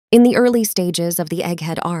In the early stages of the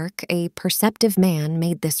Egghead arc, a perceptive man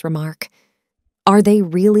made this remark. Are they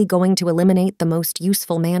really going to eliminate the most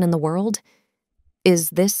useful man in the world? Is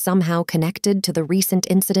this somehow connected to the recent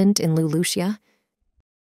incident in Lulusia?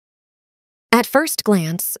 At first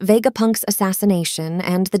glance, Vegapunk's assassination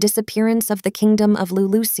and the disappearance of the kingdom of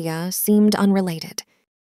Lulusia seemed unrelated.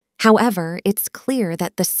 However, it's clear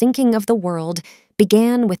that the sinking of the world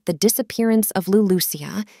began with the disappearance of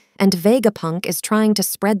Lulusia, and Vegapunk is trying to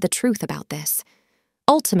spread the truth about this.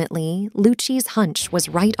 Ultimately, Lucci's hunch was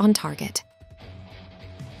right on target.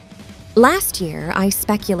 Last year, I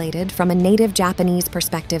speculated from a native Japanese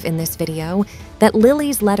perspective in this video that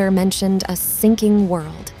Lily's letter mentioned a sinking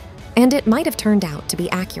world, and it might have turned out to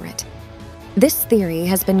be accurate. This theory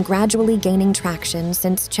has been gradually gaining traction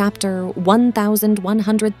since chapter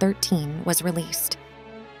 1113 was released.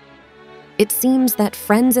 It seems that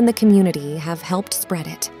friends in the community have helped spread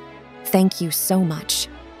it. Thank you so much.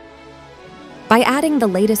 By adding the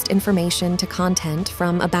latest information to content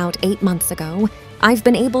from about 8 months ago, I've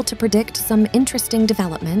been able to predict some interesting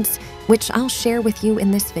developments, which I'll share with you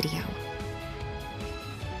in this video.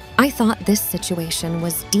 I thought this situation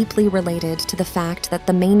was deeply related to the fact that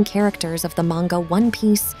the main characters of the manga One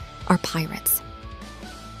Piece are pirates.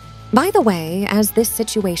 By the way, as this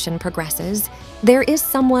situation progresses, there is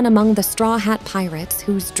someone among the Straw Hat Pirates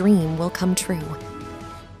whose dream will come true.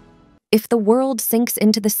 If the world sinks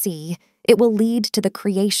into the sea, it will lead to the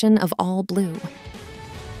creation of all blue.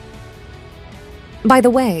 By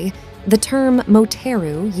the way, the term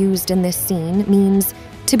moteru used in this scene means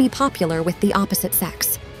to be popular with the opposite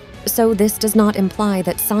sex. So this does not imply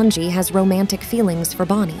that Sanji has romantic feelings for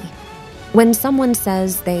Bonnie. When someone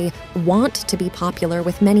says they want to be popular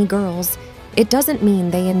with many girls, it doesn't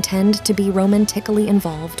mean they intend to be romantically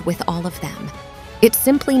involved with all of them. It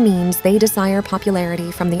simply means they desire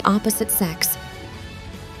popularity from the opposite sex.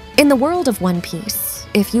 In the world of One Piece,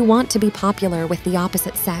 if you want to be popular with the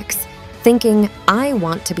opposite sex, thinking, I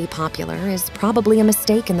want to be popular is probably a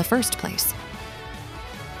mistake in the first place.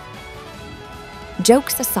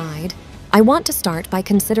 Jokes aside, I want to start by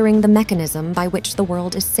considering the mechanism by which the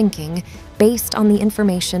world is sinking based on the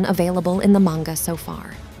information available in the manga so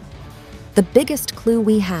far. The biggest clue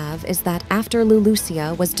we have is that after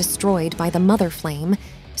Lulusia was destroyed by the Mother Flame,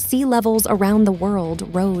 sea levels around the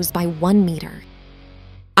world rose by 1 meter.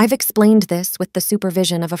 I've explained this with the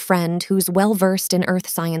supervision of a friend who's well-versed in earth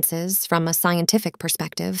sciences from a scientific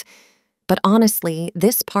perspective, but honestly,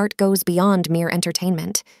 this part goes beyond mere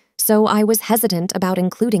entertainment, so I was hesitant about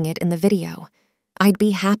including it in the video. I'd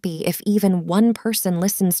be happy if even one person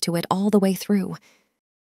listens to it all the way through.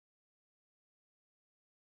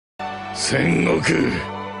 戦国、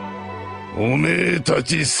おめえた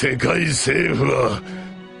ち世界政府は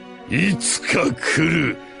いつか来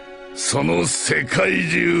る。その世界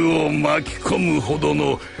中を巻き込むほど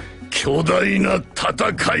の巨大な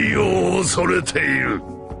戦いを恐れている。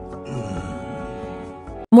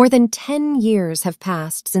More than 10 years have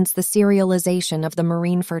passed since the serialization of the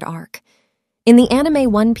Marineford arc. In the anime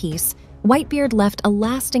One Piece, Whitebeard left a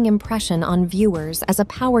lasting impression on viewers as a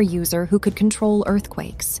power user who could control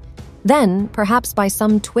earthquakes. Then, perhaps by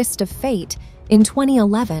some twist of fate, in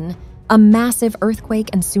 2011, a massive earthquake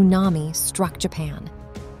and tsunami struck Japan.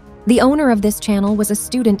 The owner of this channel was a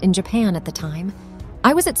student in Japan at the time.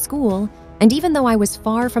 I was at school, and even though I was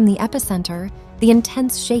far from the epicenter, the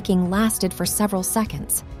intense shaking lasted for several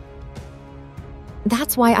seconds.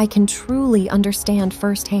 That's why I can truly understand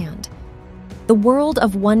firsthand. The world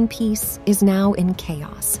of One Piece is now in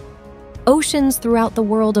chaos. Oceans throughout the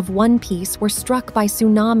world of One Piece were struck by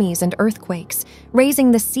tsunamis and earthquakes,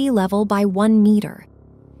 raising the sea level by 1 meter.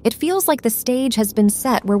 It feels like the stage has been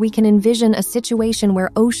set where we can envision a situation where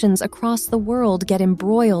oceans across the world get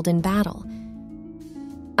embroiled in battle.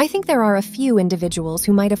 I think there are a few individuals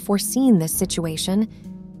who might have foreseen this situation,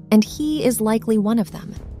 and he is likely one of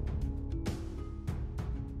them.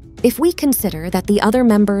 If we consider that the other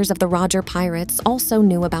members of the Roger Pirates also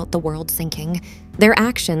knew about the world sinking, their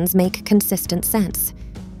actions make consistent sense.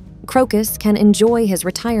 Crocus can enjoy his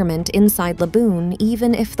retirement inside Laboon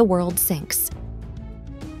even if the world sinks.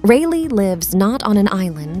 Rayleigh lives not on an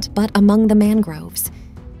island, but among the mangroves.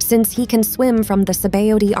 Since he can swim from the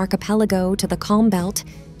Sabaody archipelago to the Calm Belt,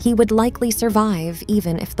 he would likely survive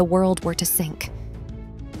even if the world were to sink.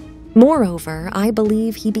 Moreover, I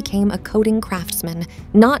believe he became a coding craftsman,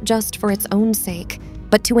 not just for its own sake,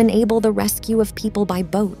 but to enable the rescue of people by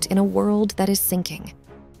boat in a world that is sinking.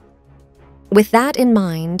 With that in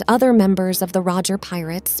mind, other members of the Roger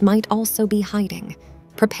Pirates might also be hiding,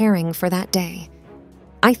 preparing for that day.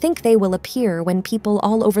 I think they will appear when people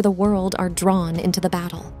all over the world are drawn into the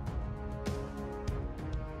battle.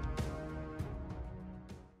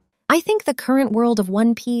 I think the current world of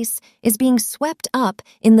One Piece is being swept up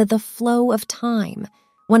in the flow of time,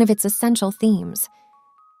 one of its essential themes.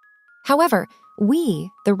 However, we,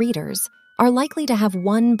 the readers, are likely to have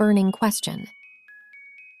one burning question.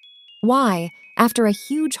 Why, after a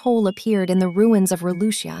huge hole appeared in the ruins of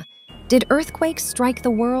Relucia, did earthquakes strike the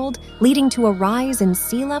world, leading to a rise in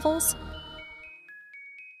sea levels?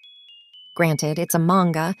 Granted, it's a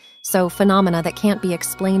manga, so phenomena that can't be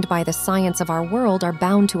explained by the science of our world are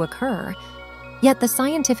bound to occur. Yet the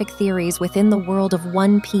scientific theories within the world of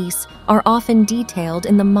One Piece are often detailed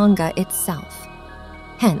in the manga itself.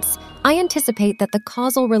 Hence, I anticipate that the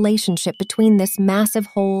causal relationship between this massive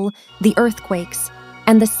hole, the earthquakes,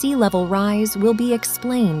 and the sea level rise will be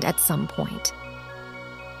explained at some point.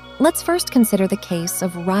 Let's first consider the case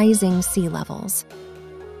of rising sea levels.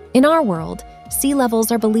 In our world, sea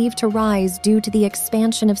levels are believed to rise due to the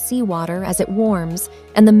expansion of seawater as it warms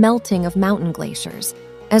and the melting of mountain glaciers,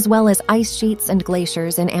 as well as ice sheets and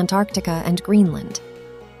glaciers in Antarctica and Greenland.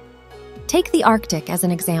 Take the Arctic as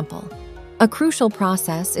an example. A crucial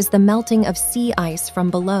process is the melting of sea ice from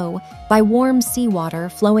below by warm seawater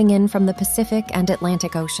flowing in from the Pacific and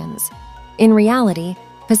Atlantic Oceans. In reality,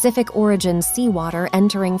 Pacific origin seawater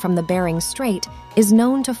entering from the Bering Strait is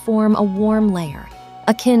known to form a warm layer,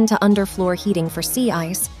 akin to underfloor heating for sea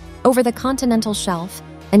ice, over the continental shelf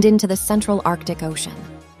and into the central Arctic Ocean.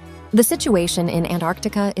 The situation in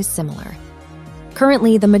Antarctica is similar.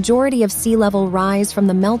 Currently, the majority of sea level rise from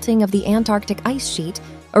the melting of the Antarctic ice sheet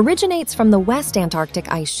originates from the West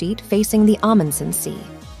Antarctic ice sheet facing the Amundsen Sea.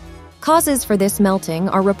 Causes for this melting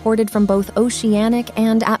are reported from both oceanic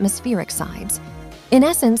and atmospheric sides. In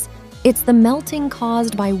essence, it's the melting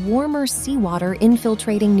caused by warmer seawater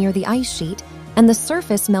infiltrating near the ice sheet and the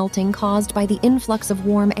surface melting caused by the influx of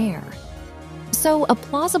warm air. So, a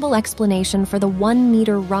plausible explanation for the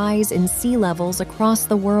 1-meter rise in sea levels across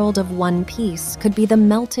the world of One Piece could be the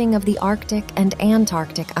melting of the Arctic and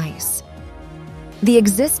Antarctic ice. The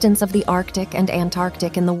existence of the Arctic and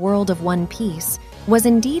Antarctic in the world of One Piece was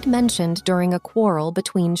indeed mentioned during a quarrel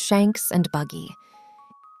between Shanks and Buggy.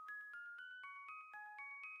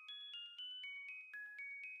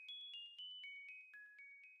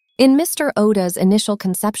 In Mr. Oda's initial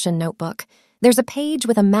conception notebook, there's a page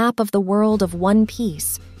with a map of the world of One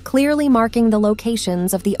Piece, clearly marking the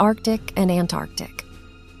locations of the Arctic and Antarctic.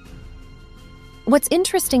 What's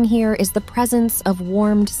interesting here is the presence of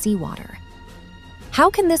warmed seawater.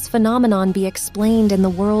 How can this phenomenon be explained in the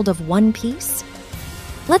world of One Piece?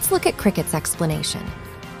 Let's look at Cricket's explanation.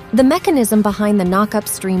 The mechanism behind the knock-up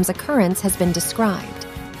stream's occurrence has been described.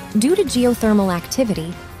 Due to geothermal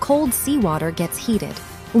activity, cold seawater gets heated,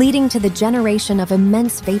 leading to the generation of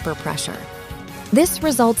immense vapor pressure. This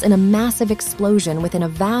results in a massive explosion within a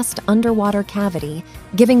vast underwater cavity,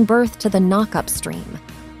 giving birth to the knock-up stream.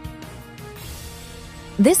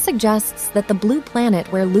 This suggests that the blue planet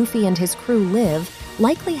where Luffy and his crew live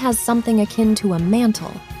likely has something akin to a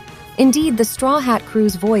mantle. Indeed, the Straw Hat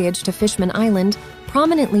crew's voyage to Fishman Island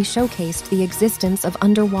prominently showcased the existence of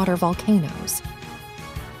underwater volcanoes.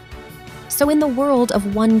 So in the world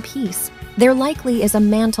of One Piece, there likely is a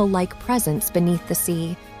mantle-like presence beneath the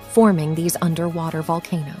sea, forming these underwater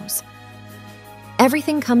volcanoes.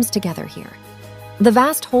 Everything comes together here. The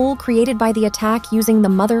vast hole created by the attack using the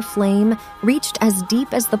Mother Flame reached as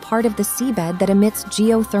deep as the part of the seabed that emits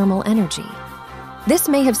geothermal energy. This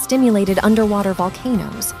may have stimulated underwater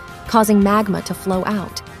volcanoes, causing magma to flow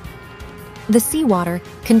out. The seawater,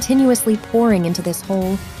 continuously pouring into this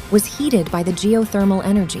hole, was heated by the geothermal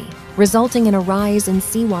energy, resulting in a rise in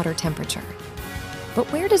seawater temperature.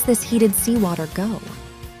 But where does this heated seawater go?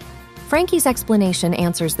 Frankie's explanation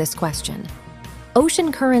answers this question.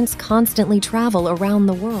 Ocean currents constantly travel around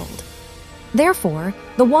the world. Therefore,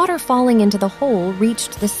 the water falling into the hole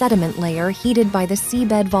reached the sediment layer heated by the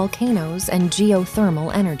seabed volcanoes and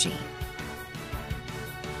geothermal energy.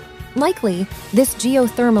 Likely, this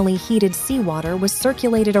geothermally heated seawater was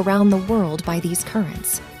circulated around the world by these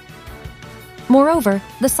currents. Moreover,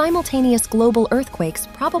 the simultaneous global earthquakes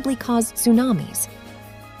probably caused tsunamis.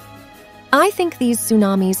 I think these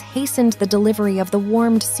tsunamis hastened the delivery of the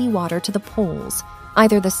warmed seawater to the poles,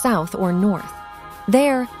 either the south or north.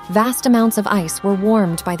 There, vast amounts of ice were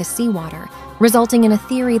warmed by the seawater, resulting in a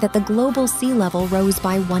theory that the global sea level rose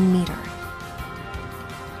by 1 meter.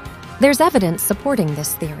 There's evidence supporting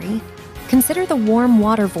this theory. Consider the warm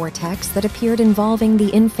water vortex that appeared involving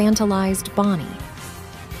the infantilized Bonnie.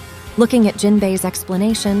 Looking at Jinbei's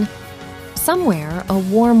explanation, somewhere a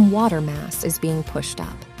warm water mass is being pushed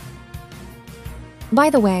up. By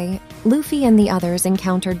the way, Luffy and the others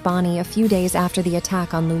encountered Bonnie a few days after the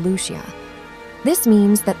attack on Lelouchia. This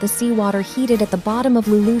means that the seawater heated at the bottom of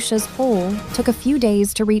Lulusha's hole took a few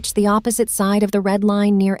days to reach the opposite side of the red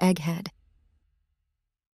line near Egghead.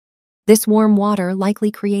 This warm water likely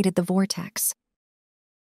created the vortex.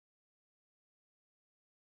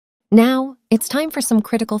 Now, it's time for some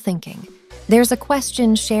critical thinking. There's a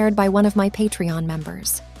question shared by one of my Patreon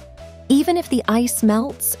members. Even if the ice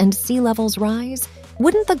melts and sea levels rise,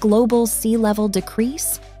 wouldn't the global sea level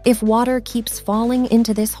decrease if water keeps falling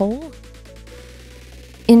into this hole?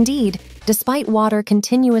 Indeed, despite water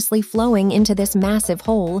continuously flowing into this massive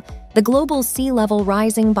hole, the global sea level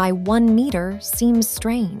rising by 1 meter seems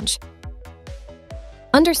strange.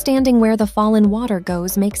 Understanding where the fallen water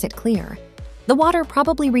goes makes it clear. The water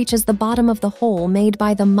probably reaches the bottom of the hole made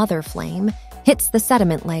by the mother flame, hits the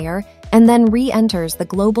sediment layer, and then re-enters the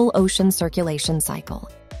global ocean circulation cycle.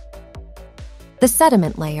 The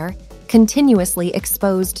sediment layer, continuously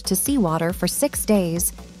exposed to seawater for 6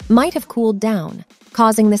 days, might have cooled down,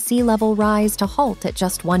 causing the sea level rise to halt at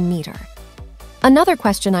just 1 meter. Another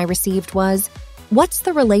question I received was, what's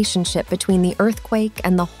the relationship between the earthquake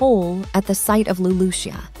and the hole at the site of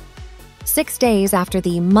Lulusia? 6 days after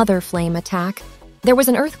the Mother Flame attack, there was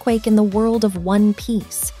an earthquake in the world of One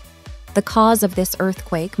Piece. The cause of this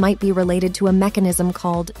earthquake might be related to a mechanism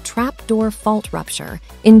called trapdoor fault rupture,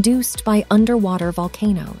 induced by underwater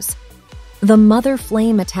volcanoes. The Mother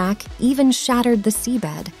Flame attack even shattered the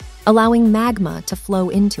seabed, allowing magma to flow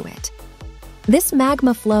into it. This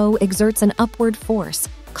magma flow exerts an upward force,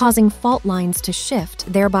 causing fault lines to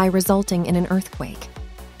shift, thereby resulting in an earthquake.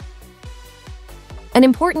 An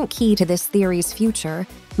important key to this theory's future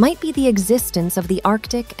might be the existence of the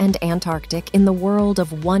Arctic and Antarctic in the world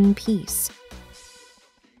of One Piece.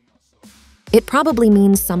 It probably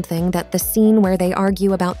means something that the scene where they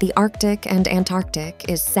argue about the Arctic and Antarctic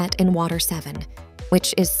is set in Water 7,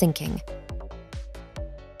 which is sinking.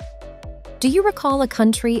 Do you recall a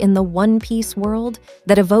country in the One Piece world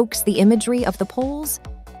that evokes the imagery of the poles?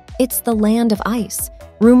 It's the Land of Ice,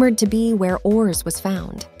 rumored to be where Oars was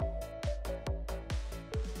found.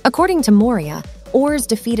 According to Moria, Oars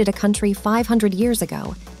defeated a country 500 years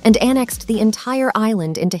ago and annexed the entire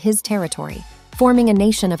island into his territory, forming a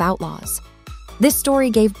nation of outlaws. This story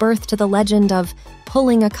gave birth to the legend of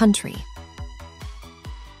pulling a country.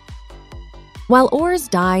 While Oars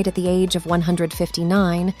died at the age of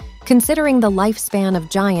 159, considering the lifespan of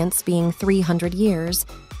giants being 300 years,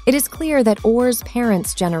 it is clear that Oars'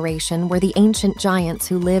 parents' generation were the ancient giants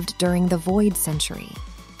who lived during the Void Century.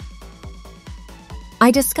 I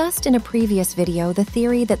discussed in a previous video the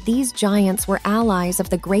theory that these giants were allies of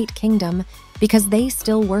the Great Kingdom because they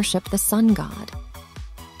still worship the sun god.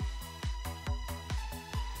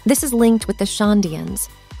 This is linked with the Shandians,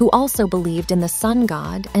 who also believed in the sun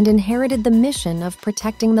god and inherited the mission of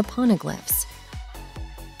protecting the poneglyphs.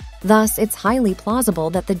 Thus, it's highly plausible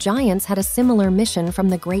that the giants had a similar mission from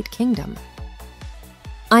the Great Kingdom.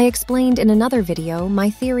 I explained in another video my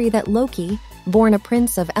theory that Loki, born a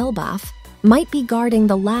prince of Elbaf, might be guarding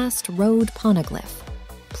the last road poneglyph.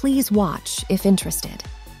 Please watch if interested.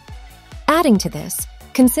 Adding to this,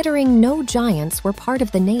 considering no giants were part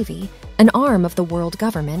of the Navy, an arm of the world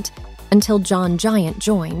government, until John Giant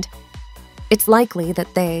joined, it's likely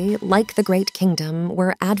that they, like the Great Kingdom,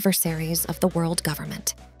 were adversaries of the world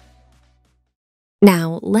government.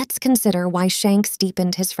 Now, let's consider why Shanks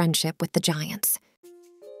deepened his friendship with the giants.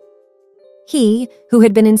 He, who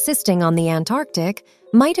had been insisting on the Antarctic,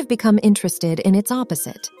 might have become interested in its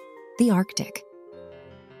opposite, the Arctic.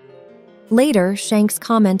 Later, Shanks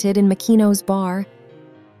commented in Makino's bar,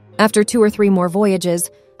 "After 2 or 3 more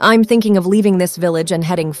voyages, I'm thinking of leaving this village and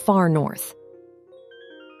heading far north."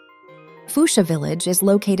 Fuchsia Village is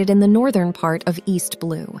located in the northern part of East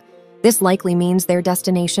Blue. This likely means their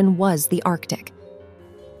destination was the Arctic.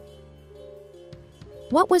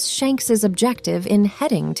 What was Shanks's objective in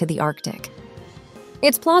heading to the Arctic?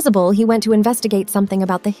 It's plausible he went to investigate something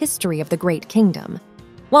about the history of the Great Kingdom.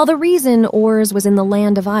 While the reason Oars was in the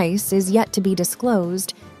Land of Ice is yet to be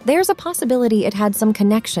disclosed, there's a possibility it had some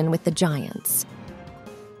connection with the giants.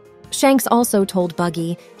 Shanks also told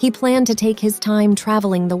Buggy he planned to take his time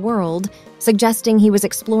traveling the world, suggesting he was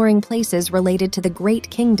exploring places related to the Great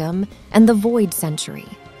Kingdom and the Void Century.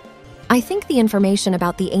 I think the information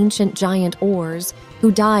about the ancient giant Oars,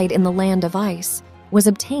 who died in the Land of Ice, was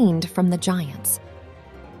obtained from the giants.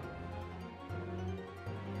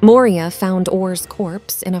 Moria found Oars'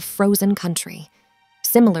 corpse in a frozen country.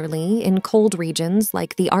 Similarly, in cold regions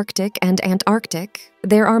like the Arctic and Antarctic,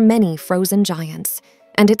 there are many frozen giants,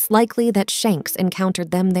 and it's likely that Shanks encountered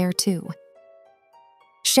them there too.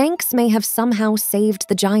 Shanks may have somehow saved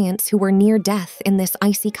the giants who were near death in this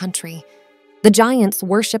icy country. The giants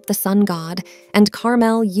worship the sun god, and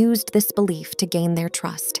Carmel used this belief to gain their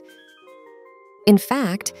trust. In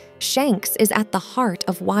fact, Shanks is at the heart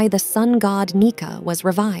of why the sun god Nika was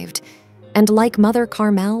revived, and like Mother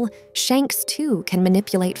Carmel, Shanks too can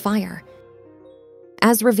manipulate fire.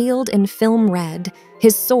 As revealed in Film Red,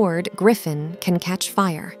 his sword, Griffin, can catch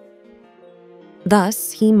fire.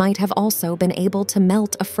 Thus, he might have also been able to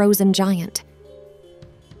melt a frozen giant.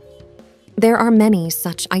 There are many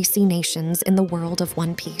such icy nations in the world of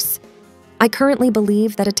One Piece. I currently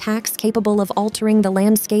believe that attacks capable of altering the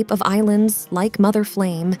landscape of islands like Mother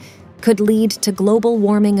Flame could lead to global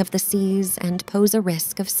warming of the seas and pose a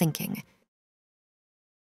risk of sinking.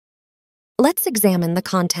 Let's examine the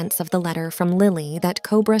contents of the letter from Lily that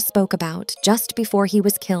Cobra spoke about just before he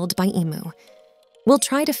was killed by Imu. We'll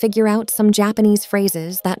try to figure out some Japanese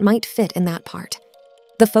phrases that might fit in that part.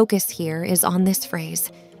 The focus here is on this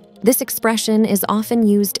phrase. This expression is often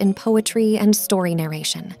used in poetry and story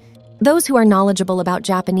narration. Those who are knowledgeable about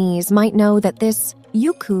Japanese might know that this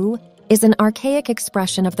yuku is an archaic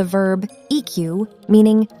expression of the verb iku,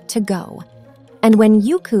 meaning to go. And when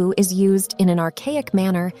yuku is used in an archaic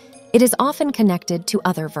manner, it is often connected to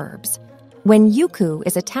other verbs. When yuku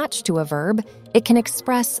is attached to a verb, it can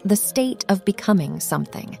express the state of becoming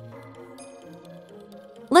something.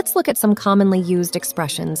 Let's look at some commonly used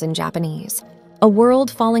expressions in Japanese. A world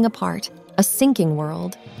falling apart, a sinking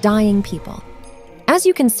world, dying people. As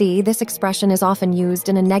you can see, this expression is often used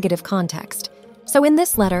in a negative context. So in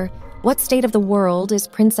this letter, what state of the world is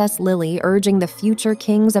Princess Lily urging the future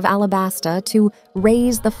kings of Alabasta to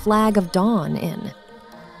raise the flag of dawn in?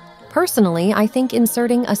 Personally, I think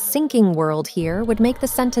inserting a sinking world here would make the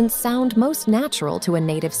sentence sound most natural to a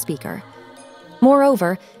native speaker.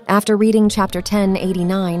 Moreover, after reading chapter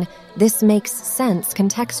 1089, this makes sense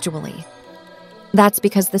contextually. That's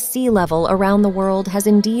because the sea level around the world has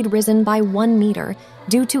indeed risen by 1 meter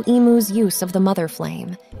due to Imu's use of the Mother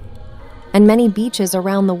Flame. And many beaches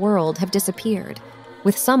around the world have disappeared,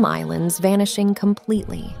 with some islands vanishing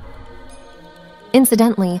completely.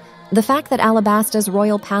 Incidentally, the fact that Alabasta's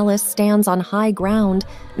royal palace stands on high ground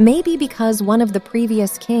may be because one of the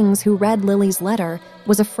previous kings who read Lily's letter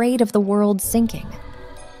was afraid of the world sinking.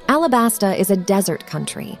 Alabasta is a desert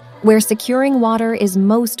country, where securing water is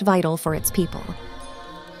most vital for its people.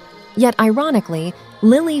 Yet ironically,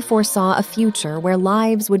 Lily foresaw a future where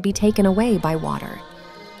lives would be taken away by water.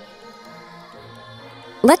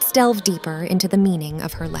 Let's delve deeper into the meaning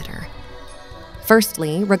of her letter.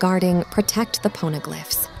 Firstly, regarding protect the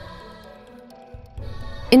poneglyphs.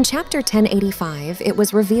 In chapter 1085, it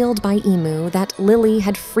was revealed by Imu that Lily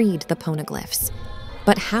had freed the poneglyphs.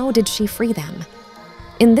 But how did she free them?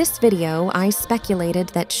 In this video, I speculated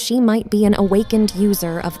that she might be an awakened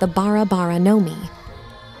user of the Bara Bara no Mi.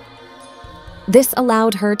 This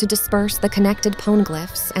allowed her to disperse the connected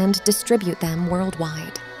poneglyphs and distribute them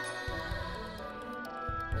worldwide.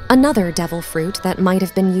 Another devil fruit that might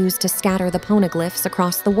have been used to scatter the poneglyphs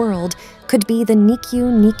across the world could be the Nikyu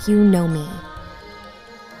Nikyu no Mi.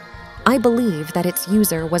 I believe that its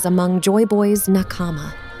user was among Joy Boy's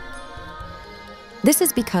Nakama. This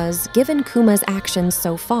is because, given Kuma's actions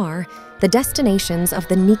so far, the destinations of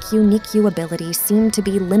the Nikyu Nikyu ability seem to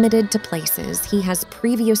be limited to places he has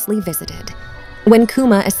previously visited. When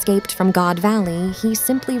Kuma escaped from God Valley, he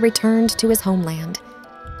simply returned to his homeland.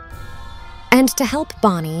 And to help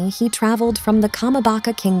Bonnie, he traveled from the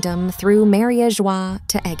Kamabaka Kingdom through Maria Joie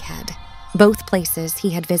to Egghead, both places he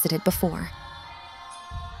had visited before.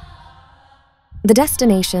 The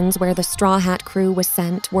destinations where the Straw Hat crew was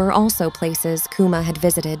sent were also places Kuma had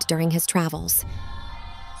visited during his travels.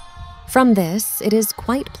 From this, it is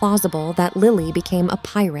quite plausible that Lily became a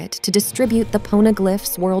pirate to distribute the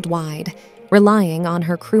poneglyphs worldwide, relying on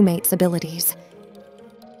her crewmates' abilities.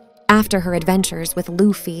 After her adventures with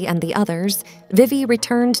Luffy and the others, Vivi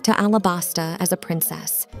returned to Alabasta as a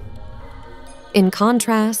princess. In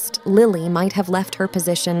contrast, Lily might have left her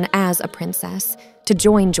position as a princess to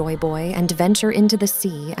join Joy Boy and venture into the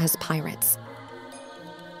sea as pirates.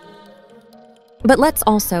 But let's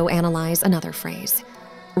also analyze another phrase.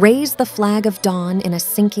 Raise the flag of dawn in a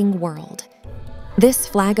sinking world. This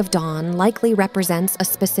flag of dawn likely represents a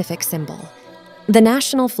specific symbol. The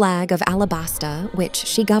national flag of Alabasta, which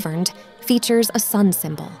she governed, features a sun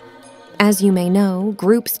symbol. As you may know,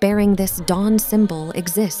 groups bearing this dawn symbol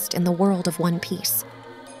exist in the world of One Piece.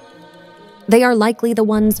 They are likely the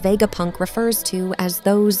ones Vegapunk refers to as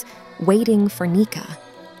those waiting for Nika.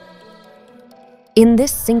 In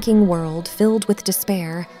this sinking world filled with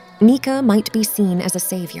despair, Nika might be seen as a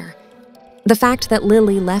savior. The fact that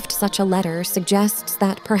Lily left such a letter suggests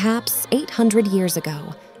that perhaps 800 years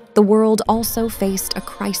ago, the world also faced a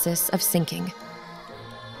crisis of sinking.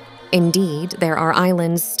 Indeed, there are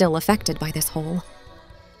islands still affected by this hole.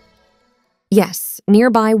 Yes,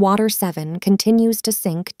 nearby Water 7 continues to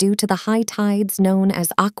sink due to the high tides known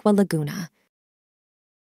as Aqua Laguna.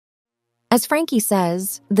 As Frankie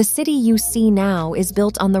says, the city you see now is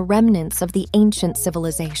built on the remnants of the ancient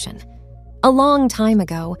civilization. A long time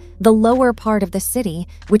ago, the lower part of the city,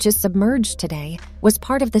 which is submerged today, was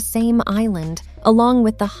part of the same island, along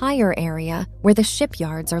with the higher area where the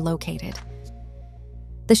shipyards are located.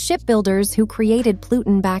 The shipbuilders who created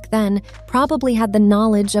Pluton back then probably had the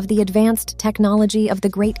knowledge of the advanced technology of the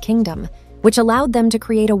Great Kingdom, which allowed them to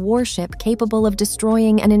create a warship capable of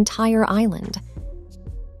destroying an entire island.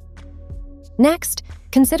 Next,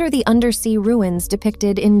 consider the undersea ruins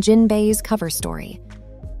depicted in Jinbei's cover story.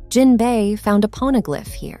 Jinbei found a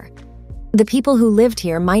poneglyph here. The people who lived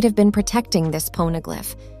here might have been protecting this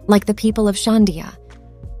poneglyph, like the people of Shandia.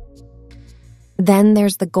 Then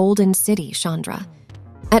there's the Golden City, Chandra.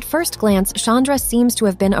 At first glance, Chandra seems to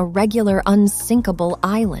have been a regular, unsinkable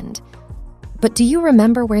island. But do you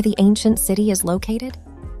remember where the ancient city is located?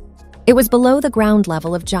 It was below the ground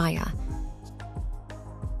level of Jaya.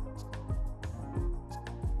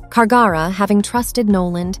 Kargara, having trusted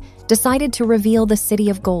Noland, decided to reveal the City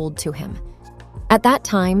of Gold to him. At that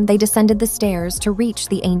time, they descended the stairs to reach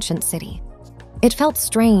the ancient city. It felt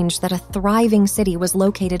strange that a thriving city was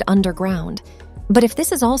located underground, but if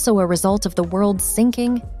this is also a result of the world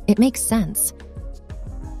sinking, it makes sense.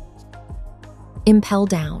 Impel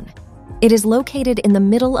Down. It is located in the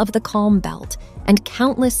middle of the Calm Belt, and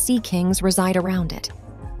countless sea kings reside around it.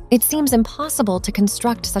 It seems impossible to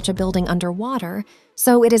construct such a building underwater,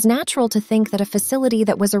 so it is natural to think that a facility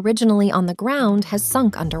that was originally on the ground has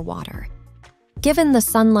sunk underwater. Given the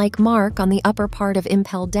sun-like mark on the upper part of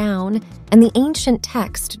Impel Down and the ancient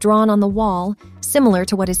text drawn on the wall, similar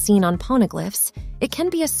to what is seen on poneglyphs, it can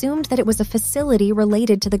be assumed that it was a facility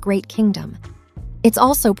related to the Great Kingdom. It's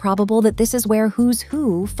also probable that this is where Who's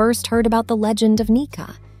Who first heard about the legend of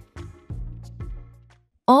Nika.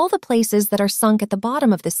 All the places that are sunk at the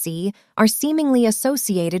bottom of the sea are seemingly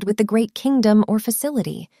associated with the Great Kingdom or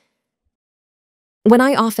facility. When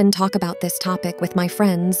I often talk about this topic with my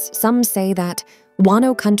friends, some say that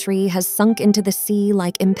Wano country has sunk into the sea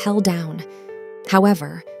like Impel Down.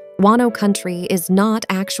 However, Wano country is not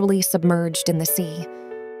actually submerged in the sea.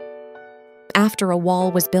 After a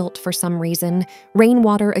wall was built for some reason,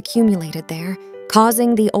 rainwater accumulated there,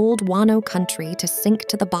 causing the old Wano country to sink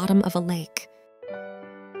to the bottom of a lake.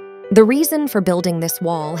 The reason for building this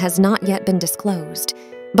wall has not yet been disclosed,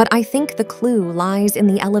 but I think the clue lies in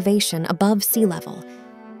the elevation above sea level.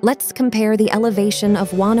 Let's compare the elevation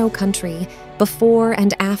of Wano country before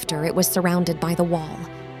and after it was surrounded by the wall.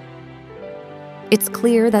 It's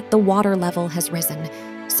clear that the water level has risen,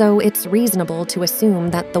 so it's reasonable to assume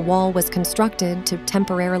that the wall was constructed to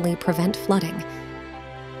temporarily prevent flooding.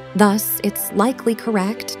 Thus, it's likely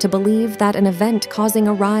correct to believe that an event causing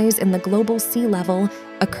a rise in the global sea level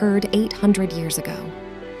occurred 800 years ago.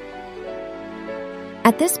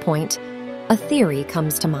 At this point, a theory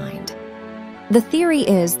comes to mind. The theory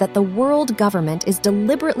is that the world government is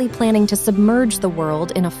deliberately planning to submerge the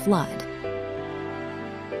world in a flood.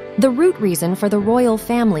 The root reason for the royal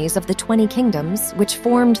families of the 20 kingdoms, which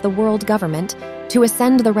formed the world government, to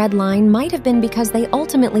ascend the Red Line might have been because they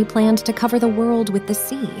ultimately planned to cover the world with the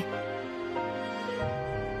sea.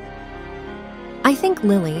 I think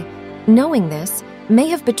Lily, knowing this, may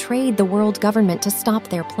have betrayed the world government to stop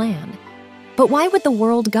their plan. But why would the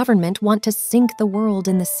world government want to sink the world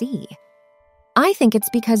in the sea? I think it's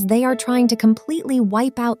because they are trying to completely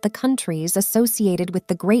wipe out the countries associated with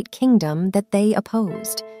the Great Kingdom that they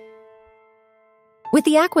opposed. With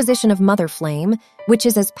the acquisition of Mother Flame, which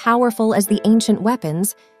is as powerful as the ancient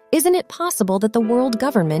weapons, isn't it possible that the world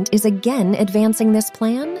government is again advancing this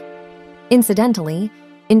plan? Incidentally,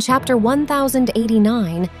 in Chapter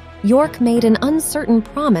 1089, York made an uncertain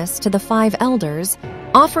promise to the 5 elders,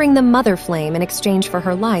 offering them Mother Flame in exchange for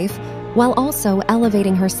her life, while also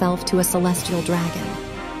elevating herself to a celestial dragon.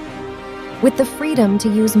 With the freedom to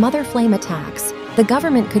use Mother Flame attacks, the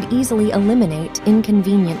government could easily eliminate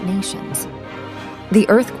inconvenient nations. The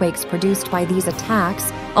earthquakes produced by these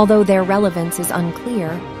attacks, although their relevance is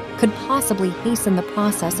unclear, could possibly hasten the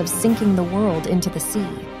process of sinking the world into the sea.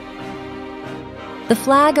 The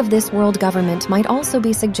flag of this world government might also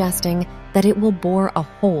be suggesting that it will bore a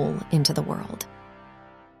hole into the world.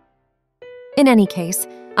 In any case,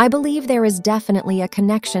 I believe there is definitely a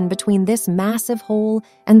connection between this massive hole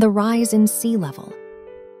and the rise in sea level.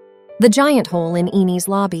 The giant hole in Eni's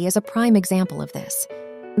lobby is a prime example of this.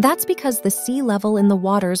 That's because the sea level in the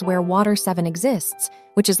waters where Water 7 exists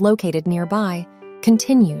which is located nearby,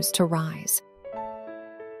 continues to rise.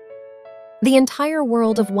 The entire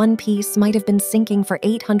world of One Piece might have been sinking for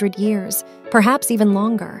 800 years, perhaps even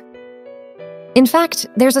longer. In fact,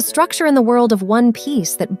 there's a structure in the world of One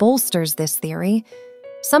Piece that bolsters this theory.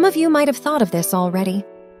 Some of you might have thought of this already.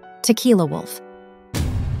 Tequila Wolf.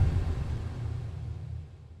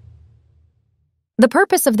 The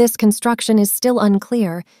purpose of this construction is still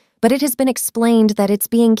unclear, but it has been explained that it's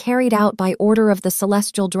being carried out by order of the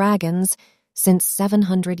Celestial Dragons since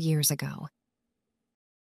 700 years ago.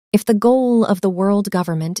 If the goal of the world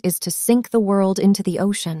government is to sink the world into the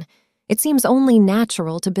ocean, it seems only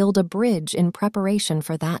natural to build a bridge in preparation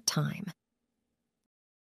for that time.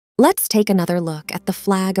 Let's take another look at the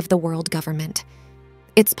flag of the world government.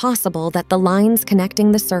 It's possible that the lines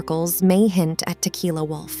connecting the circles may hint at Tequila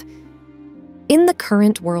Wolf. In the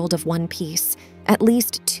current world of One Piece, at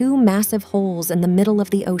least 2 massive holes in the middle of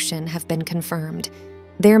the ocean have been confirmed.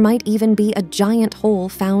 There might even be a giant hole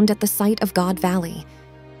found at the site of God Valley.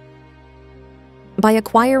 By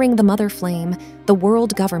acquiring the Mother Flame, the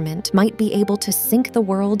world government might be able to sink the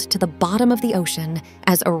world to the bottom of the ocean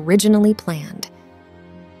as originally planned.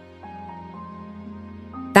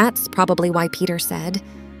 That's probably why Peter said,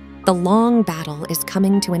 "The long battle is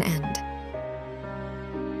coming to an end."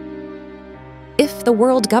 If the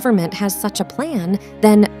world government has such a plan,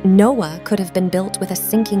 then Noah could have been built with a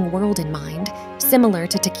sinking world in mind, similar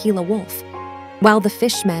to Tequila Wolf. While the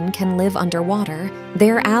fishmen can live underwater,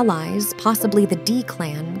 their allies, possibly the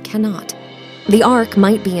D-Clan, cannot. The Ark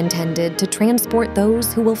might be intended to transport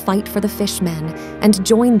those who will fight for the fishmen and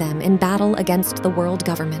join them in battle against the world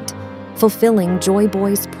government, fulfilling Joy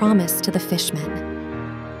Boy's promise to the fishmen.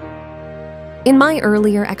 In my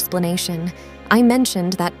earlier explanation, I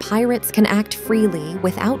mentioned that pirates can act freely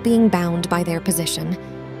without being bound by their position,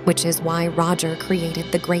 which is why Roger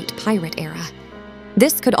created the Great Pirate Era.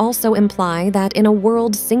 This could also imply that in a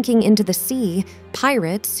world sinking into the sea,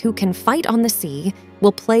 pirates who can fight on the sea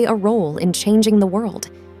will play a role in changing the world.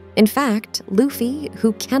 In fact, Luffy,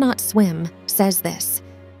 who cannot swim, says this: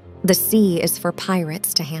 "The sea is for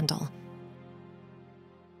pirates to handle."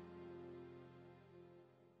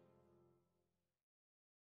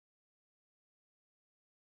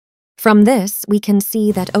 From this, we can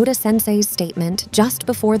see that Oda-sensei's statement just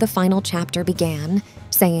before the final chapter began,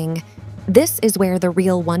 saying, "This is where the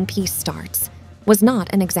real One Piece starts," was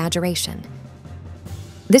not an exaggeration.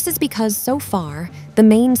 This is because so far, the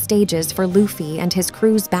main stages for Luffy and his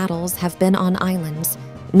crew's battles have been on islands,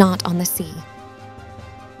 not on the sea.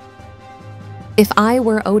 If I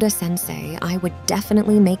were Oda-sensei, I would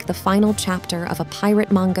definitely make the final chapter of a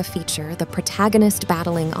pirate manga feature the protagonist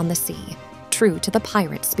battling on the sea, true to the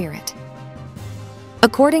pirate spirit.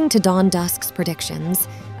 According to Dusk's predictions,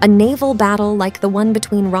 a naval battle like the one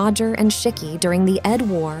between Roger and Shiki during the Ed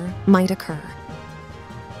War might occur.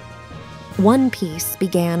 One Piece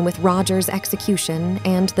began with Roger's execution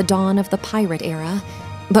and the dawn of the pirate era,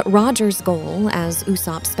 but Roger's goal, as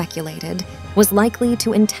Usopp speculated, was likely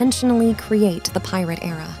to intentionally create the pirate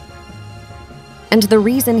era. And the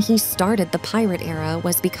reason he started the pirate era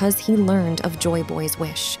was because he learned of Joy Boy's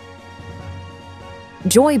wish.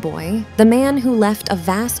 Joy Boy, the man who left a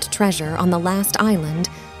vast treasure on the last island,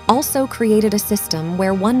 also created a system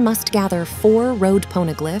where one must gather 4 road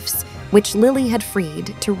poneglyphs, which Lily had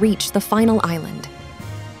freed to reach the final island.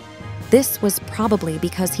 This was probably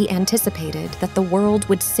because he anticipated that the world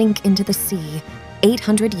would sink into the sea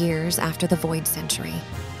 800 years after the Void Century.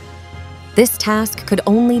 This task could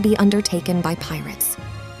only be undertaken by pirates.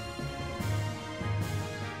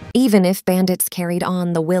 Even if bandits carried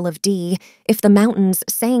on the will of D, if the mountains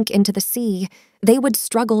sank into the sea, they would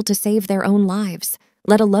struggle to save their own lives,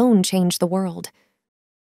 let alone change the world.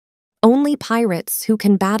 Only pirates who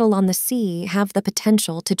can battle on the sea have the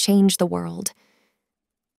potential to change the world.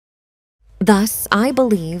 Thus, I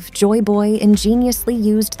believe Joy Boy ingeniously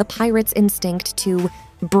used the pirate's instinct to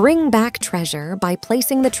bring back treasure by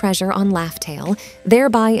placing the treasure on Laugh-Tale,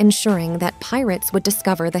 thereby ensuring that pirates would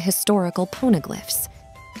discover the historical poneglyphs.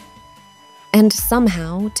 And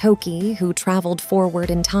somehow, Toki, who traveled forward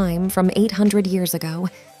in time from 800 years ago,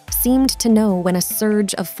 seemed to know when a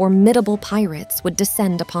surge of formidable pirates would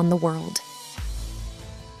descend upon the world.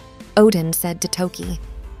 Odin said to Toki,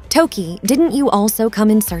 "Toki, didn't you also come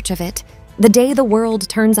in search of it? The day the world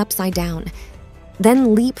turns upside down.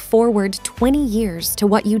 Then leap forward 20 years to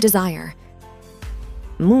what you desire."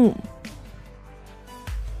 Mu.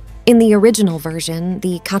 In the original version,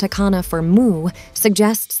 the katakana for mu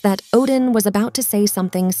suggests that Odin was about to say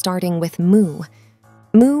something starting with mu.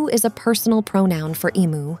 Mu is a personal pronoun for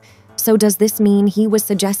Imu, so does this mean he was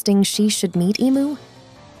suggesting she should meet Imu?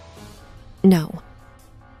 No.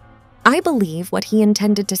 I believe what he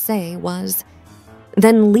intended to say was,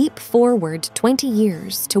 "Then leap forward 20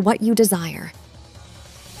 years to what you desire."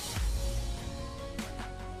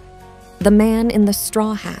 The man in the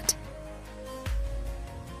straw hat.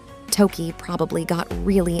 Toki probably got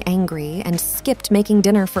really angry and skipped making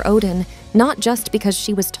dinner for Odin, not just because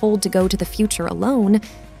she was told to go to the future alone,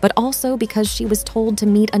 but also because she was told to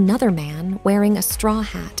meet another man wearing a straw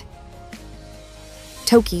hat.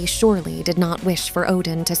 Toki surely did not wish for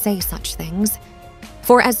Odin to say such things.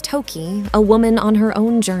 For as Toki, a woman on her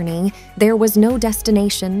own journey, there was no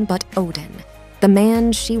destination but Odin, the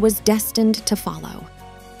man she was destined to follow.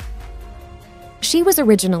 She was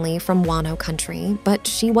originally from Wano country, but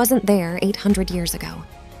she wasn't there 800 years ago.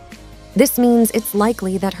 This means it's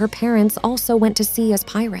likely that her parents also went to sea as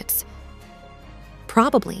pirates.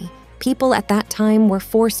 Probably, people at that time were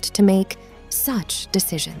forced to make such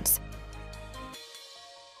decisions.